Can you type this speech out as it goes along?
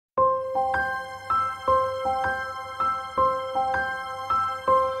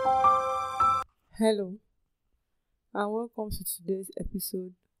Hello, and welcome to today's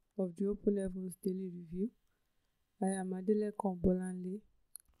episode of the Open Heavens Daily Review. I am Adele Kombolanle,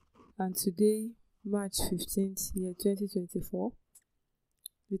 and today, March 15th, year 2024,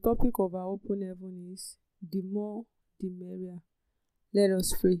 the topic of our Open Heaven is the more, the merrier. Let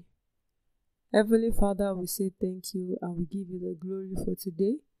us pray. Heavenly Father, we say thank you and we give you the glory for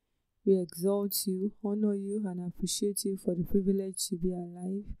today. We exalt you, honor you, and appreciate you for the privilege to be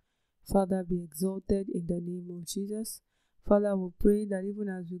alive. Father, be exalted in the name of Jesus. Father, we pray that even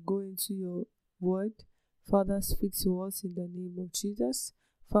as we go into your word, Father, speak to us in the name of Jesus.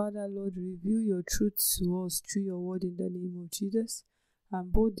 Father, Lord, reveal your truth to us through your word in the name of Jesus.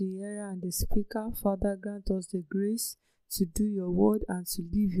 And both the hearer and the speaker, Father, grant us the grace to do your word and to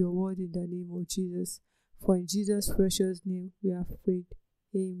live your word in the name of Jesus. For in Jesus' precious name we have prayed.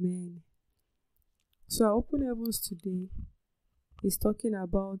 Amen. So our Open Heavens today is talking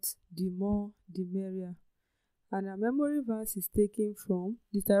about the more, the merrier. And our memory verse is taken from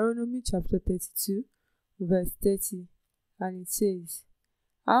Deuteronomy chapter 32, verse 30. And it says,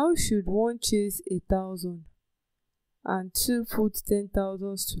 "How should one chase 1,000, and two put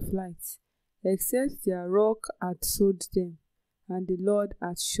 10,000 to flight, except their rock had sold them, and the Lord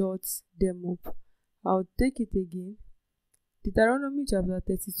had shut them up?" I'll take it again. Deuteronomy chapter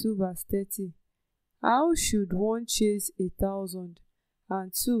 32, verse 30. How should one chase 1,000,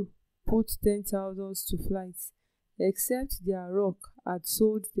 and two put 10,000 to flight, except their rock had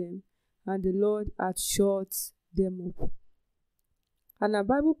sold them, and the Lord had shut them up? And our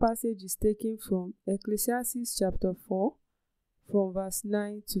Bible passage is taken from Ecclesiastes chapter 4, from verse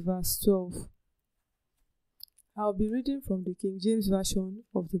 9 to verse 12. I'll be reading from the King James Version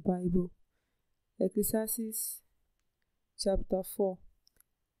of the Bible. Ecclesiastes chapter 4.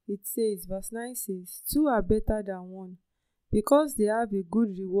 It says, verse 9 says, "Two are better than one, because they have a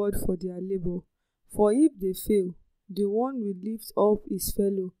good reward for their labor. For if they fail, the one will lift up his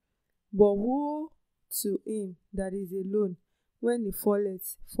fellow. But woe to him that is alone when he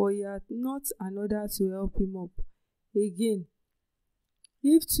falleth, for he hath not another to help him up. Again,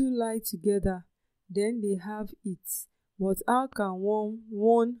 if two lie together, then they have it. But how can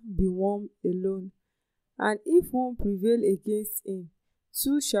one be warm alone? And if one prevail against him,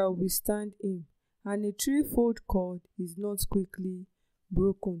 two shall withstand him, and a threefold cord is not quickly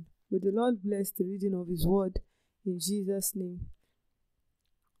broken." May the Lord bless the reading of his word in Jesus' name.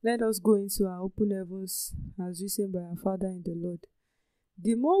 Let us go into our Open Heavens as written by our Father in the Lord.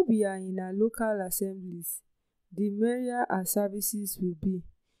 The more we are in our local assemblies, the merrier our services will be.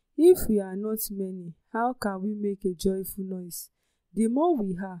 If we are not many, how can we make a joyful noise? The more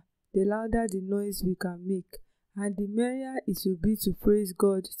we are, the louder the noise we can make, and the merrier it will be to praise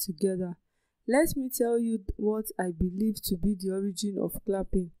God together. Let me tell you what I believe to be the origin of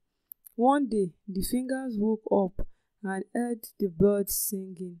clapping. One day, the fingers woke up and heard the birds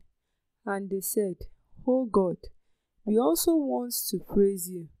singing, and they said, "Oh God, we also want to praise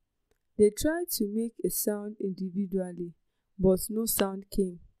you." They tried to make a sound individually, but no sound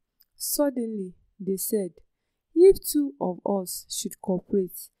came. Suddenly, they said, "If two of us should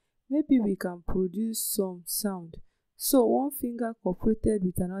cooperate, maybe we can produce some sound." So one finger cooperated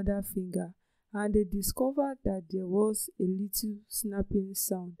with another finger, and they discovered that there was a little snapping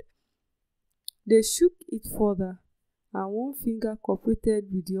sound. They shook it further, and one finger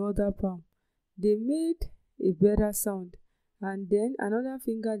cooperated with the other palm. They made a better sound, and then another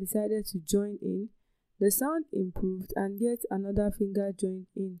finger decided to join in. The sound improved, and yet another finger joined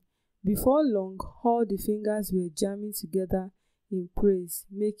in. Before long, all the fingers were jamming together in praise,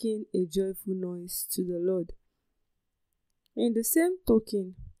 making a joyful noise to the Lord. In the same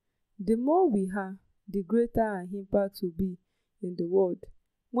token, the more we are, the greater our impact will be in the world.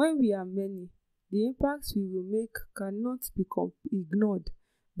 When we are many, the impact we will make cannot be ignored,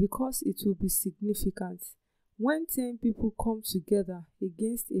 because it will be significant. When 10 people come together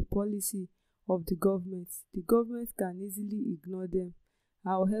against a policy of the government can easily ignore them.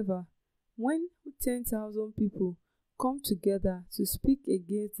 However, when 10,000 people come together to speak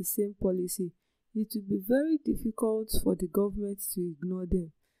against the same policy, it will be very difficult for the government to ignore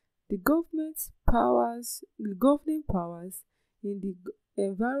them. The governing powers in the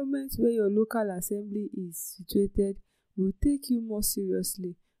environment where your local assembly is situated will take you more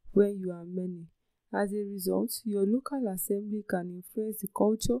seriously when you are many. As a result, your local assembly can influence the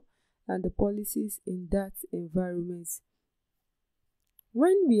culture and the policies in that environment.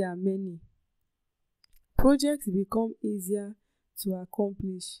 When we are many, projects become easier to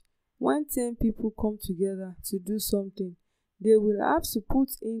accomplish. When 10 people come together to do something, they will have to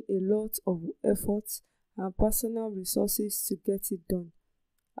put in a lot of effort and personal resources to get it done.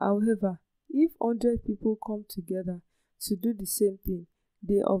 However, If 100 people come together to do the same thing,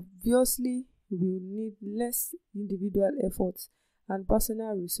 they obviously will need less individual effort and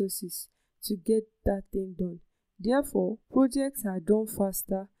personal resources to get that thing done. Therefore, projects are done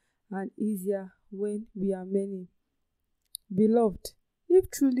faster and easier when we are many. Beloved,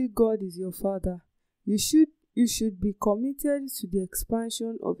 if truly God is your Father, you should be committed to the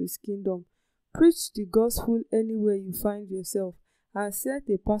expansion of His kingdom. Preach the gospel anywhere you find yourself and set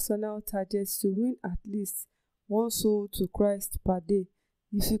a personal target to win at least one soul to Christ per day.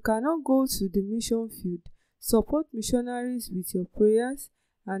 If you cannot go to the mission field, support missionaries with your prayers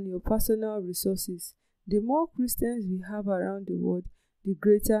and your personal resources. The more Christians we have around the world, the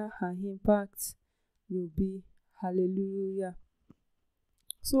greater our impact will be. Hallelujah.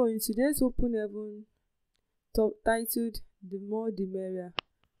 So in today's open heaven titled "The More the Merrier,"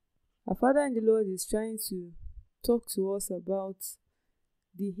 our Father in the Lord is trying to talk to us about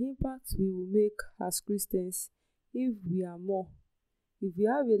the impact we will make as Christians if we are more. If we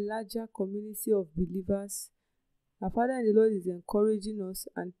have a larger community of believers, our Father in the Lord is encouraging us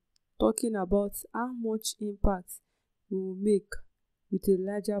and talking about how much impact we will make with a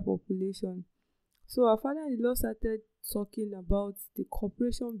larger population. So our Father in the Lord started talking about the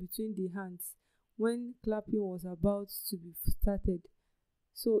cooperation between the hands when clapping was about to be started.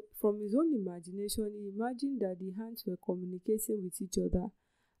 So from his own imagination, he imagined that the hands were communicating with each other,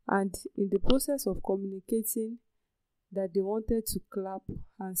 and in the process of communicating, that they wanted to clap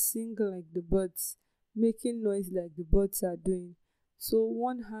and sing like the birds, making noise like the birds are doing. So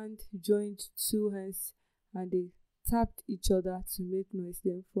one hand joined two hands and they tapped each other to make noise.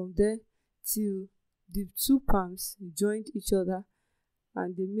 Then from there till the two palms joined each other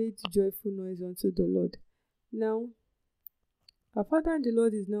and they made joyful noise unto the Lord. Now, our Father in the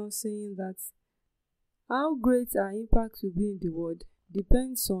Lord is now saying that how great our impact will be in the world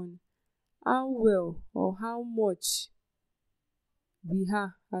depends on how well or how much we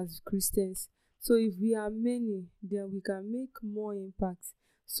are as Christians. So if we are many, then we can make more impact.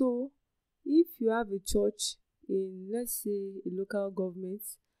 So if you have a church in, let's say, a local government,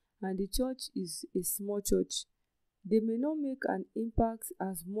 and the church is a small church, they may not make an impact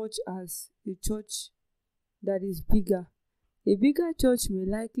as much as a church that is bigger. A bigger church may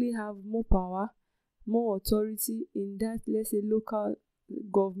likely have more power, more authority in that, let's say, local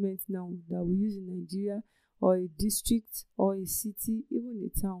government now that we use in Nigeria, or a district, or a city, even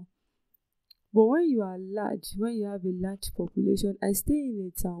a town. But when you are large, when you have a large population, I stay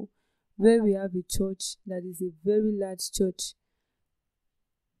in a town where we have a church that is a very large church.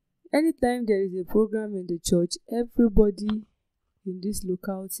 Anytime there is a program in the church, everybody in this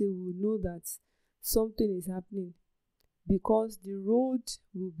locality will know that something is happening, because the road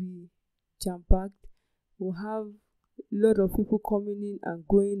will be jam-packed. We'll have a lot of people coming in and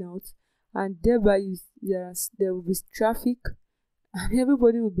going out, and thereby there will be traffic, and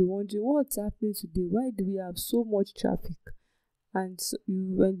everybody will be wondering what's happening today. Why do we have so much traffic? And so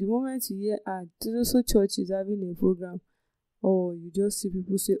when the moment you hear so church is having a program, or you just see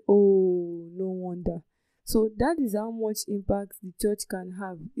people say, oh, no wonder. So that is how much impact the church can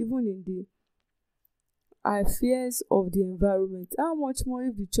have, even in the affairs of the environment. How much more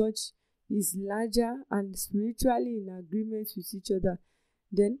if the church is larger and spiritually in agreement with each other,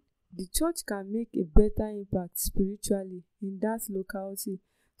 then the church can make a better impact spiritually in that locality.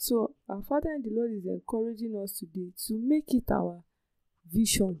 So our Father in the Lord is encouraging us today to make it our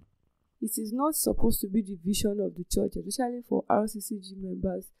vision. It is not supposed to be the vision of the church, especially for RCCG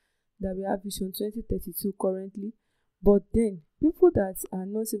members that we have Vision 2032 currently. But then people that are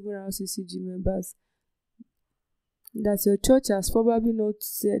not even RCCG members, that your church has probably not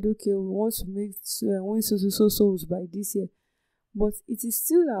said, okay, we want to make win so souls by this year. But it is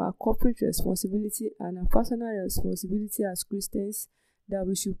still our corporate responsibility and our personal responsibility as Christians that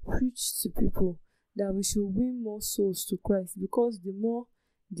we should preach to people, that we should win more souls to Christ, because the more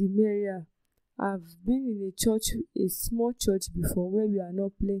the merrier. I've been in a church, a small church before, where we are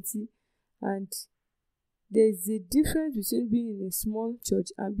not plenty, and there's a difference between being in a small church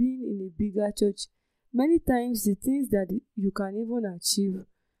and being in a bigger church. Many times the things that you can even achieve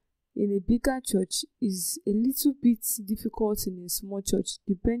in a bigger church is a little bit difficult in a small church,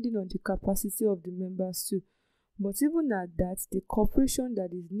 depending on the capacity of the members too. But even at that, the cooperation that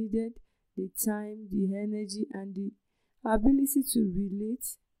is needed, the time, the energy, and the ability to relate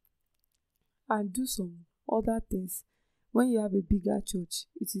and do some other things, when you have a bigger church,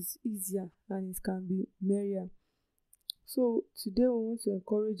 it is easier and it can be merrier. So today we want to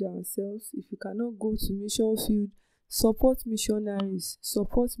encourage ourselves. If you cannot go to mission field, support missionaries.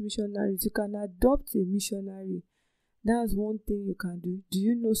 You can adopt a missionary That's one thing you can do. Do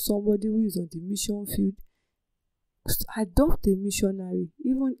you know somebody who is on the mission field? Adopt a missionary.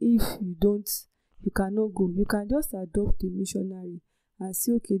 Even if you cannot go, you can just adopt a missionary and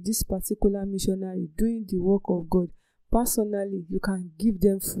say, okay, this particular missionary doing the work of God. Personally, you can give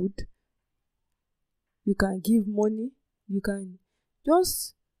them food, you can give money, you can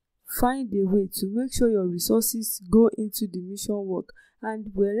just find a way to make sure your resources go into the mission work.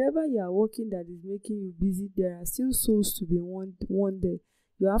 And wherever you are working that is making you busy, there are still souls to be won there.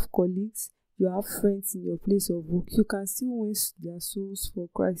 You have colleagues, you have friends in your place of work. You can still win their souls for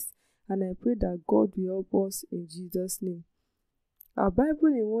Christ. And I pray that God will help us in Jesus' name. Our Bible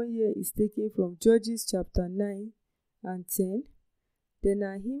in 1 year is taken from Judges chapter 9 and 10. Then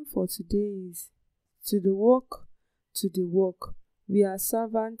our hymn for today is to the work, to the work. We are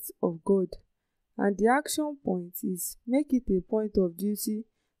servants of God. And the action point is make it a point of duty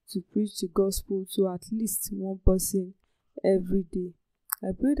to preach the gospel to at least one person every day. I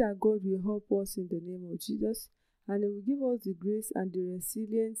pray that God will help us in the name of Jesus, and He will give us the grace and the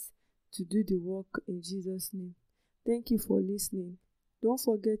resilience to do the work in Jesus' name. Thank you for listening. Don't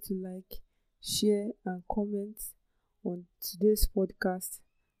forget to like, share, and comment on today's podcast.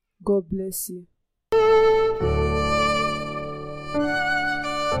 God bless you.